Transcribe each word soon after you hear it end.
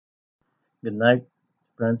Good night,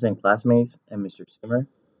 friends and classmates, and Mr. Simmer.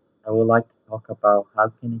 I would like to talk about how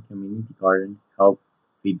can a community garden help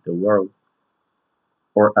feed the world,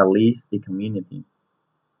 or at least the community.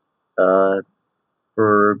 Uh,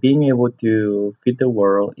 for being able to feed the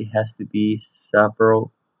world, it has to be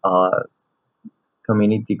several uh,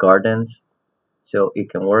 community gardens so it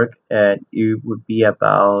can work, and it would be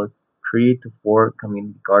about 3 to 4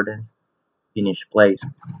 community gardens in each place.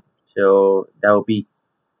 So that would be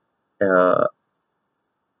uh,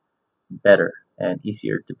 better and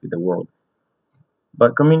easier to feed the world.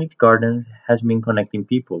 But community gardens has been connecting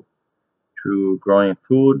people through growing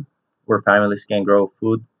food, where families can grow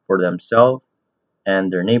food for themselves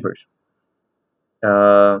and their neighbors.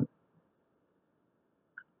 Uh,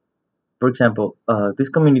 for example, these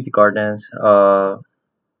community gardens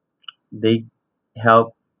they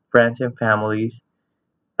help friends and families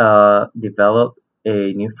develop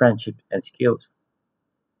a new friendship and skills.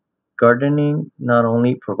 Gardening not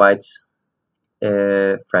only provides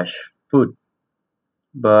fresh food,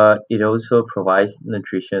 but it also provides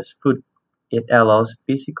nutritious food. It allows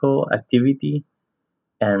physical activity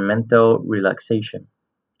and mental relaxation.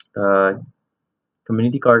 Uh,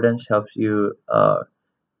 Community gardens helps you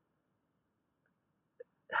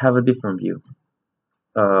have a different view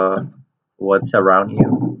uh, what's around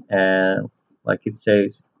you, and like it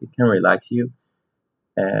says, it can relax you.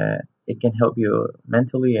 It can help you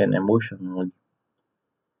mentally and emotionally.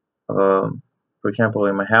 For example,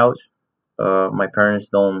 in my house, my parents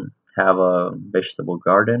don't have a vegetable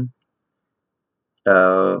garden.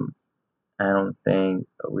 Um, I don't think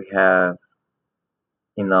we have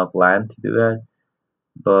enough land to do that,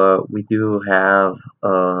 but we do have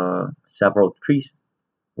several trees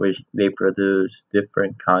which they produce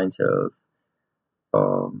different kinds of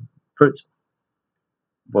fruits.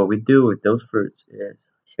 What we do with those fruits is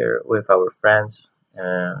share it with our friends,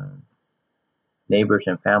 neighbors,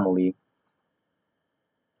 and family.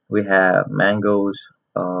 We have mangoes,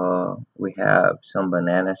 we have some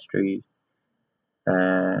banana trees,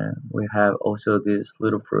 and we have also this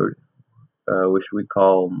little fruit which we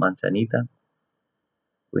call manzanita.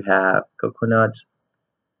 We have coconuts.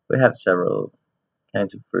 We have several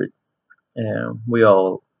kinds of fruit, and we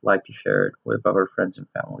all like to share it with our friends and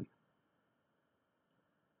family.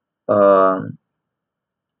 Um,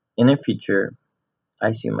 in the future,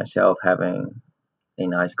 I see myself having a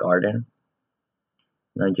nice garden,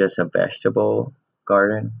 not just a vegetable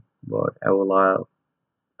garden, but I would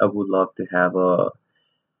love to have a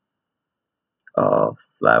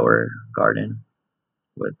flower garden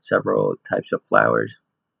with several types of flowers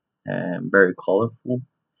and very colorful.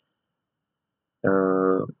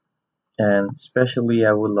 Uh, and especially,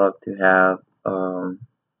 I would love to have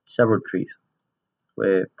several trees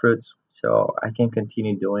with fruits, so I can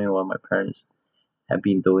continue doing what my parents have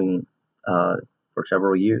been doing uh, for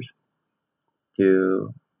several years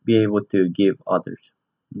to be able to give others,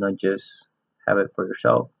 not just have it for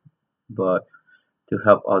yourself, but to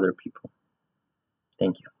help other people.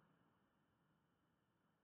 Thank you.